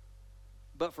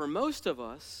 But for most of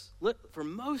us,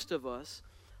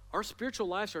 our spiritual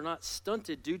lives are not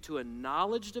stunted due to a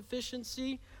knowledge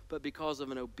deficiency, but because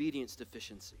of an obedience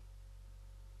deficiency.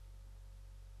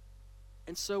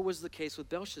 And so was the case with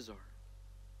Belshazzar.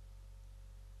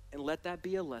 And let that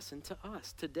be a lesson to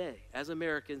us today as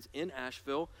Americans in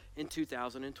Asheville in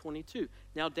 2022.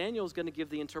 Now, Daniel is going to give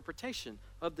the interpretation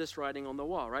of this writing on the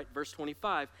wall, right? Verse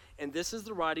 25, and this is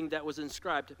the writing that was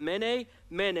inscribed, Mene,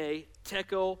 Mene,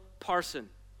 Tekel, Parsin.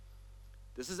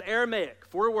 This is Aramaic.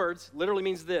 4 words, literally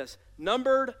means this.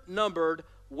 Numbered,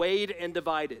 weighed, and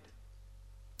divided.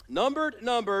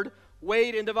 Numbered,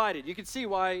 weighed, and divided. You can see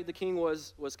why the king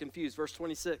was confused. Verse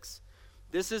 26.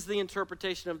 This is the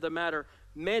interpretation of the matter.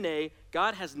 Mene,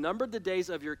 God has numbered the days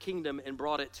of your kingdom and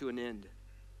brought it to an end.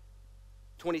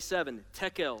 27,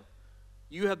 Tekel,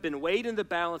 you have been weighed in the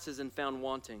balances and found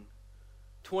wanting.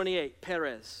 28,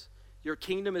 Perez, your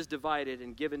kingdom is divided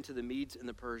and given to the Medes and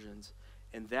the Persians.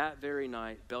 And that very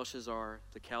night, Belshazzar,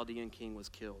 the Chaldean king, was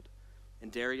killed. And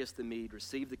Darius the Mede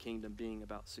received the kingdom, being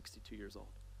about 62 years old.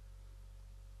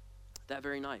 That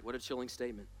very night, what a chilling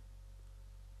statement.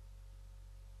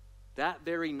 That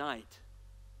very night,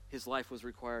 his life was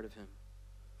required of him.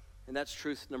 And that's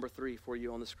truth number 3 for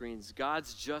you on the screens.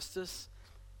 God's justice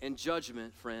and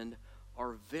judgment, friend,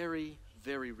 are very,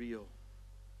 very real.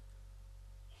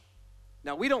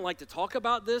 Now, we don't like to talk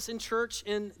about this in church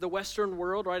in the Western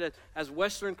world, right? As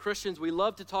Western Christians, we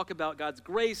love to talk about God's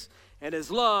grace and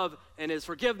his love and his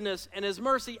forgiveness and his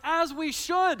mercy, as we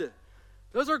should.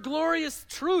 Those are glorious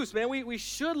truths, man. We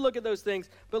should look at those things.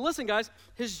 But listen, guys,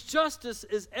 his justice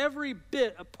is every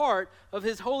bit a part of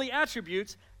his holy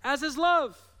attributes as his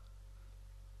love.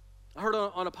 I heard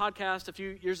on a podcast a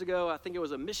few years ago, I think it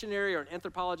was a missionary or an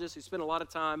anthropologist who spent a lot of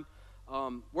time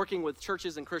working with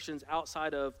churches and Christians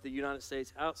outside of the United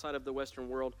States, outside of the Western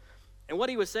world. And what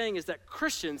he was saying is that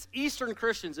Christians, Eastern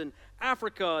Christians in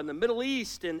Africa and the Middle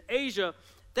East and Asia,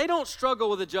 they don't struggle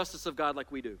with the justice of God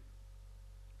like we do.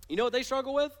 You know what they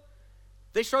struggle with?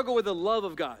 They struggle with the love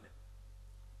of God.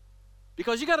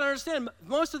 Because you got to understand,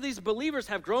 most of these believers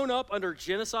have grown up under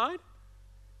genocide,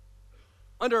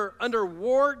 under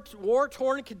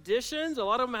war-torn conditions. A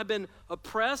lot of them have been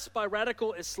oppressed by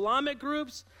radical Islamic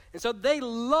groups. And so they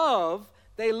love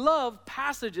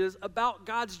passages about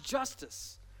God's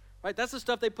justice, right? That's the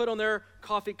stuff they put on their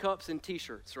coffee cups and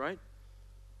T-shirts, right?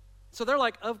 So they're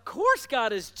like, of course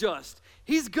God is just.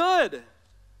 He's good.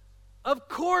 Of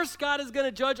course God is going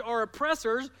to judge our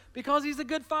oppressors because he's a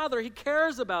good father. He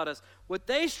cares about us. What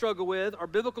they struggle with are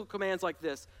biblical commands like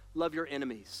this: love your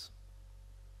enemies.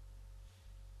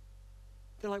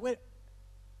 They're like, wait,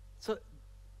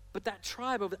 but that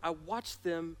tribe, I watched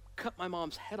them cut my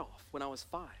mom's head off when I was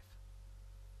 5.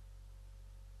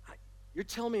 You're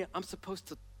telling me I'm supposed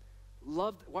to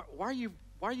love, why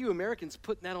are you Americans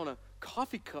putting that on a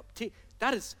coffee cup tea?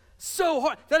 That is so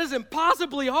hard. That is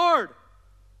impossibly hard.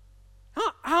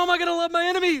 How am I going to love my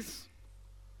enemies?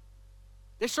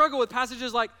 They struggle with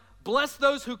passages like, bless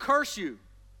those who curse you.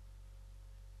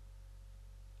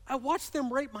 I watched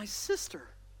them rape my sister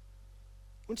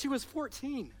when she was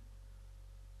 14.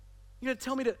 You're going to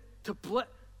tell me to bless?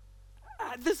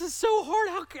 This is so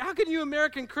hard. How can you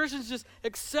American Christians just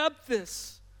accept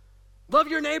this? Love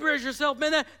your neighbor as yourself.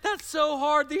 Man, that's so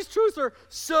hard. These truths are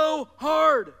so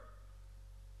hard.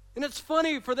 And it's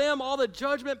funny for them, all the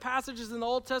judgment passages in the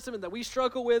Old Testament that we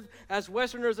struggle with as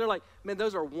Westerners, they're like, man,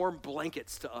 those are warm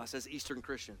blankets to us as Eastern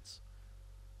Christians.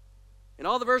 And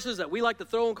all the verses that we like to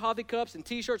throw in coffee cups and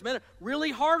T-shirts, man, are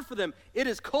really hard for them. It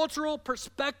is cultural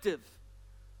perspective.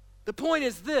 The point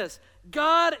is this: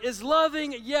 God is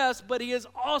loving, yes, but he is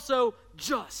also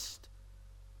just.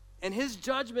 And his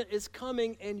judgment is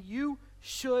coming, and you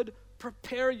should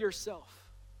prepare yourself.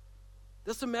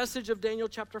 That's the message of Daniel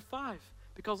chapter 5.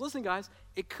 Because listen, guys,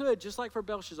 it could, just like for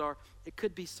Belshazzar, it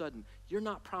could be sudden. You're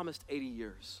not promised 80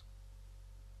 years.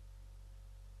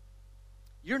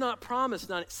 You're not promised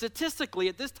none. Statistically,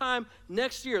 at this time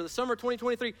next year, the summer of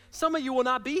 2023, some of you will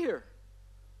not be here.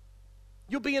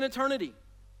 You'll be in eternity.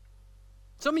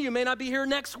 Some of you may not be here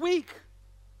next week.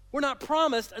 We're not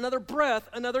promised another breath,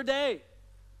 another day.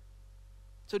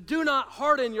 So do not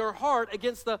harden your heart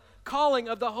against the calling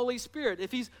of the Holy Spirit.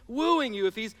 If he's wooing you,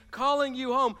 if he's calling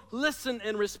you home, listen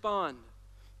and respond.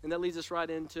 And that leads us right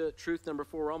into truth number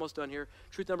 4. We're almost done here.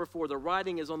 Truth number 4, the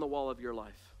writing is on the wall of your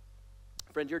life.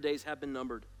 Friend, your days have been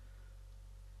numbered.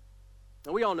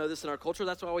 And we all know this in our culture.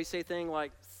 That's why we say things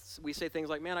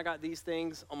like, man, I got these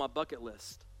things on my bucket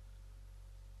list.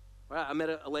 Right? I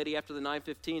met a lady after the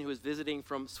 9:15 who was visiting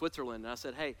from Switzerland. And I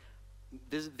said, hey,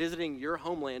 visiting your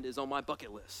homeland is on my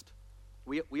bucket list.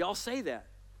 We all say that.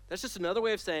 That's just another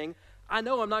way of saying, I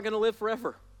know I'm not going to live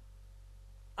forever.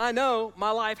 I know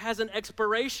my life has an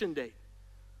expiration date.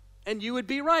 And you would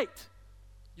be right.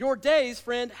 Your days,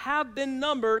 friend, have been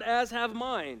numbered, as have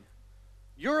mine.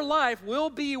 Your life will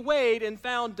be weighed and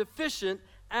found deficient,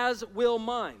 as will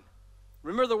mine.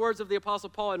 Remember the words of the Apostle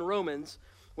Paul in Romans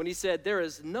when he said, there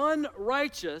is none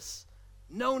righteous,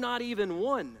 no, not even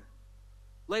one.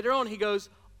 Later on, he goes,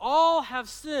 all have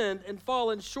sinned and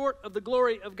fallen short of the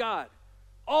glory of God.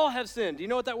 All have sinned. Do you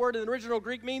know what that word in the original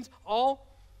Greek means? All?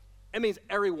 It means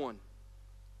everyone.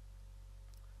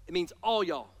 It means all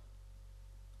y'all.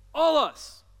 All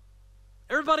us.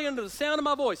 Everybody under the sound of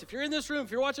my voice. If you're in this room,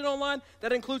 if you're watching online,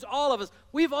 that includes all of us.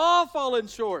 We've all fallen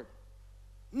short.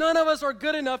 None of us are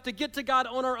good enough to get to God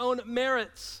on our own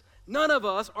merits. None of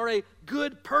us are a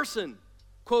good person,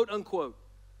 quote unquote.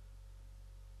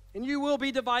 And you will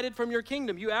be divided from your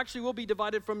kingdom. You actually will be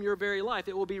divided from your very life.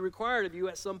 It will be required of you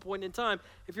at some point in time.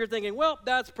 If you're thinking, well,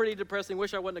 that's pretty depressing.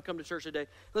 Wish I wouldn't have come to church today.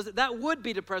 Listen, that would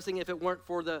be depressing if it weren't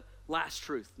for the last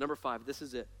truth. Number 5, this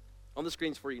is it. On the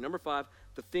screens for you. Number 5,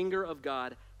 the finger of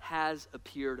God has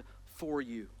appeared for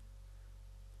you.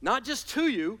 Not just to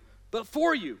you, but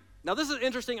for you. Now, this is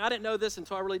interesting. I didn't know this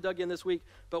until I really dug in this week.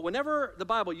 But whenever the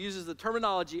Bible uses the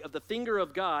terminology of the finger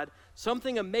of God,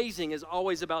 something amazing is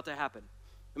always about to happen.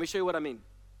 Let me show you what I mean.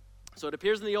 So it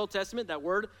appears in the Old Testament, that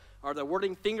word, or the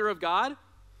wording finger of God,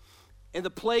 and the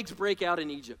plagues break out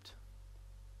in Egypt,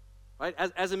 right?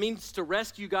 As a means to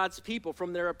rescue God's people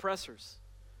from their oppressors.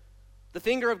 The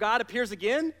finger of God appears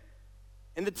again,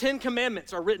 and the 10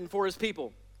 Commandments are written for his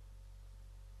people,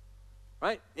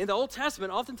 right? In the Old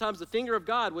Testament, oftentimes the finger of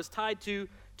God was tied to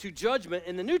judgment.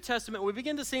 In the New Testament, we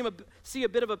begin to see a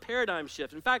bit of a paradigm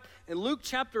shift. In fact, in Luke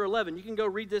chapter 11, you can go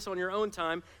read this on your own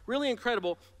time. Really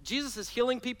incredible. Jesus is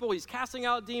healing people. He's casting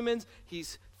out demons.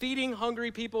 He's feeding hungry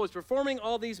people. He's performing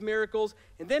all these miracles.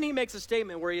 And then he makes a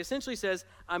statement where he essentially says,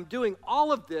 I'm doing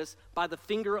all of this by the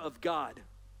finger of God.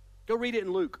 Go read it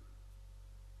in Luke.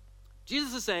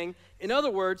 Jesus is saying, in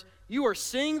other words, you are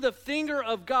seeing the finger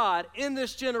of God in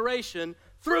this generation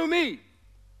through me.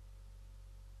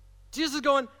 Jesus is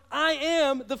going, I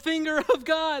am the finger of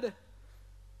God.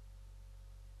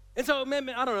 And so, man,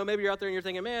 I don't know, maybe you're out there and you're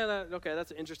thinking, man, okay,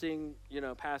 that's an interesting,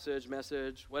 passage,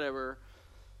 message, whatever.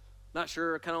 Not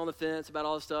sure, kind of on the fence about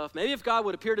all this stuff. Maybe if God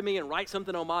would appear to me and write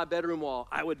something on my bedroom wall,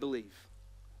 I would believe.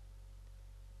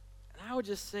 And I would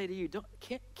just say to you,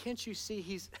 can't you see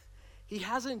he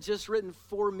hasn't just written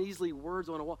 4 measly words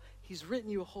on a wall. He's written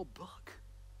you a whole book.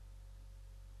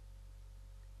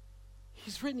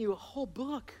 He's written you a whole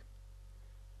book.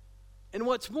 And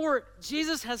what's more,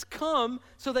 Jesus has come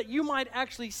so that you might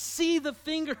actually see the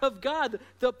finger of God,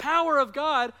 the power of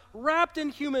God wrapped in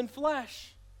human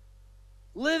flesh,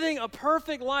 living a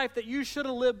perfect life that you should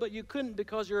have lived, but you couldn't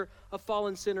because you're a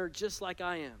fallen sinner just like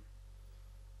I am.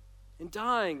 And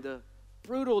dying the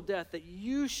brutal death that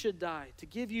you should die to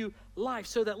give you life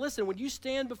so that, listen, when you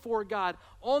stand before God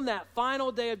on that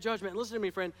final day of judgment, and listen to me,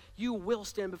 friend, you will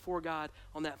stand before God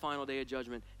on that final day of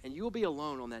judgment, and you will be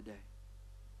alone on that day.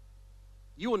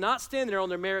 You will not stand there on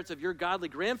the merits of your godly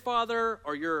grandfather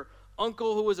or your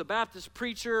uncle who was a Baptist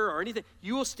preacher or anything.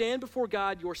 You will stand before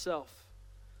God yourself.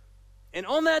 And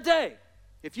on that day,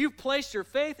 If you've placed your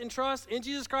faith and trust in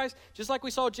Jesus Christ, just like we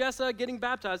saw Jessa getting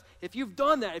baptized, if you've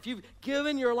done that, if you've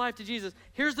given your life to Jesus,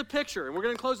 here's the picture. And we're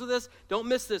going to close with this. Don't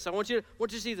miss this. I want you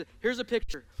to see this. Here's a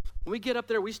picture. When we get up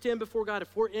there, we stand before God.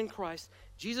 If we're in Christ,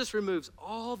 Jesus removes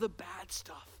all the bad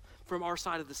stuff from our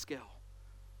side of the scale.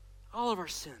 All of our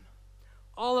sin,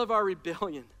 all of our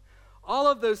rebellion, all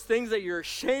of those things that you're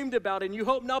ashamed about and you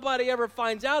hope nobody ever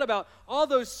finds out about, all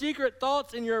those secret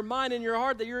thoughts in your mind and your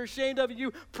heart that you're ashamed of, and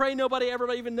you pray nobody ever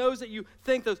even knows that you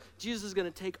think those. Jesus is going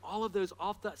to take all of those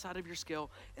off that side of your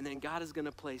scale, and then God is going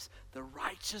to place the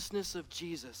righteousness of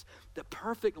Jesus, the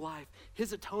perfect life,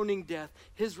 his atoning death,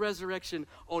 his resurrection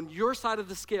on your side of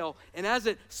the scale. And as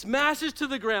it smashes to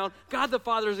the ground, God the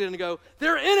Father is going to go,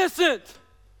 they're innocent.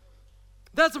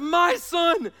 That's my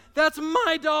son. That's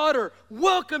my daughter.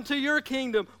 Welcome to your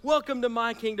kingdom. Welcome to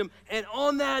my kingdom. And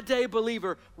on that day,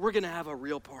 believer, we're going to have a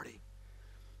real party.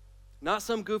 Not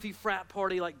some goofy frat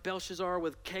party like Belshazzar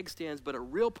with keg stands, but a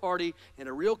real party in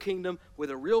a real kingdom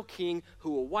with a real king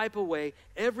who will wipe away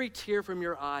every tear from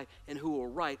your eye and who will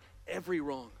right every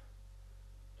wrong.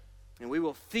 And we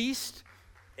will feast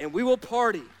and we will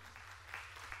party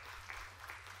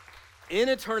in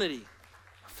eternity,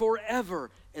 forever,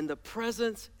 in the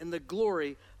presence and the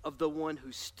glory of the one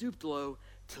who stooped low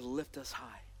to lift us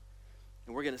high.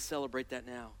 And we're going to celebrate that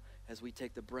now as we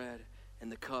take the bread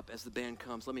and the cup as the band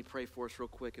comes. Let me pray for us real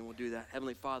quick and we'll do that.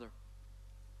 Heavenly Father,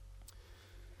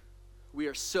 we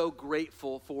are so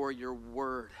grateful for your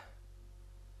word.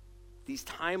 These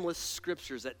timeless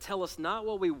scriptures that tell us not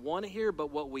what we want to hear, but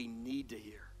what we need to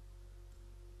hear.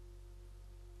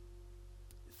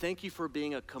 Thank you for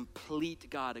being a complete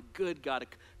God, a good God,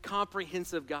 a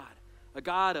comprehensive God, a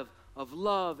God of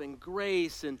love and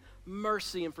grace and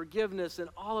mercy and forgiveness and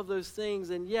all of those things.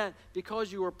 And yet,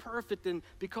 because you are perfect and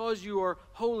because you are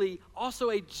holy, also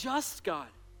a just God.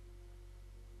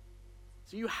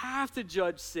 So you have to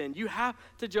judge sin. You have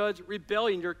to judge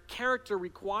rebellion. Your character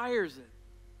requires it.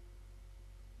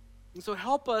 And so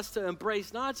help us to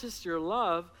embrace not just your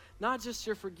love, not just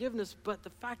your forgiveness, but the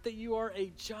fact that you are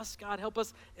a just God. Help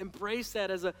us embrace that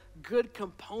as a good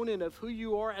component of who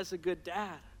you are as a good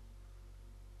dad.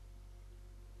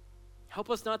 Help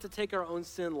us not to take our own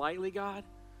sin lightly, God.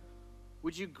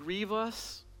 Would you grieve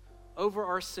us over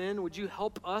our sin? Would you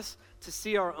help us to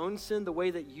see our own sin the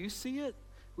way that you see it?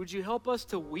 Would you help us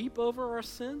to weep over our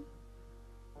sin?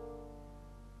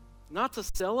 Not to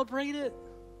celebrate it,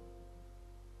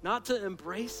 not to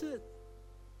embrace it,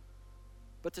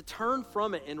 but to turn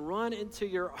from it and run into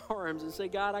your arms and say,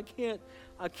 God, I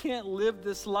can't live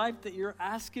this life that you're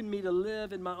asking me to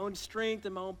live in my own strength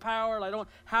and my own power. I don't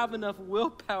have enough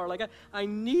willpower. I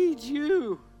need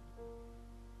you.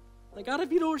 God,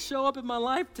 if you don't show up in my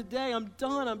life today, I'm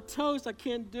done. I'm toast. I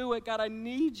can't do it. God, I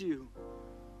need you.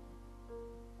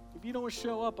 If you don't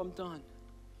show up, I'm done.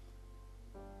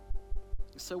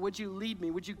 So would you lead me?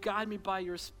 Would you guide me by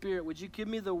your Spirit? Would you give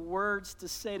me the words to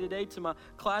say today to my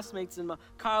classmates and my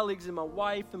colleagues and my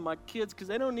wife and my kids? Because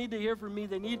they don't need to hear from me.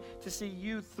 They need to see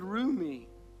you through me.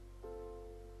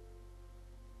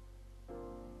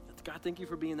 God, thank you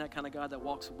for being that kind of God that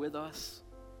walks with us.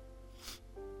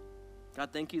 God,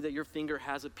 thank you that your finger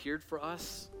has appeared for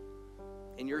us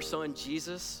in your son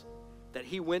Jesus, that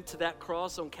he went to that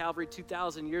cross on Calvary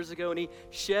 2,000 years ago and he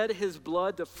shed his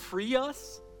blood to free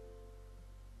us,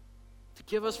 to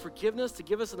give us forgiveness, to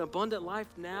give us an abundant life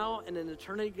now and in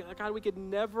eternity. God, we could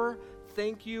never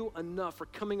thank you enough for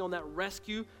coming on that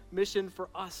rescue mission for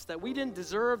us that we didn't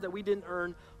deserve, that we didn't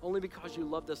earn, only because you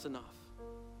loved us enough.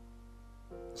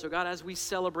 So God, as we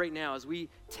celebrate now, as we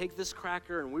take this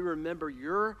cracker and we remember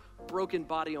your broken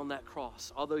body on that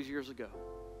cross all those years ago,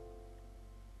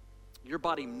 your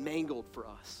body mangled for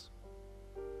us.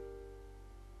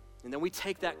 And then we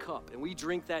take that cup and we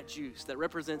drink that juice that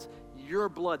represents your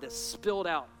blood that spilled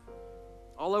out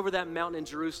all over that mountain in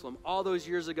Jerusalem all those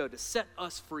years ago to set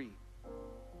us free.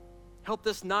 Help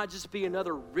this not just be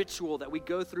another ritual that we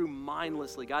go through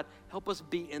mindlessly. God, help us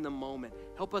be in the moment.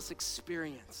 Help us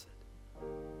experience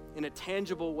it in a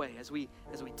tangible way as we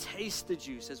taste the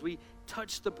juice, as we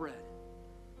touch the bread.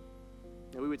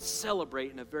 And we would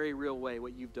celebrate in a very real way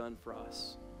what you've done for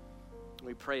us. And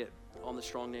we pray it on the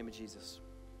strong name of Jesus.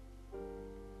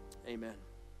 Amen.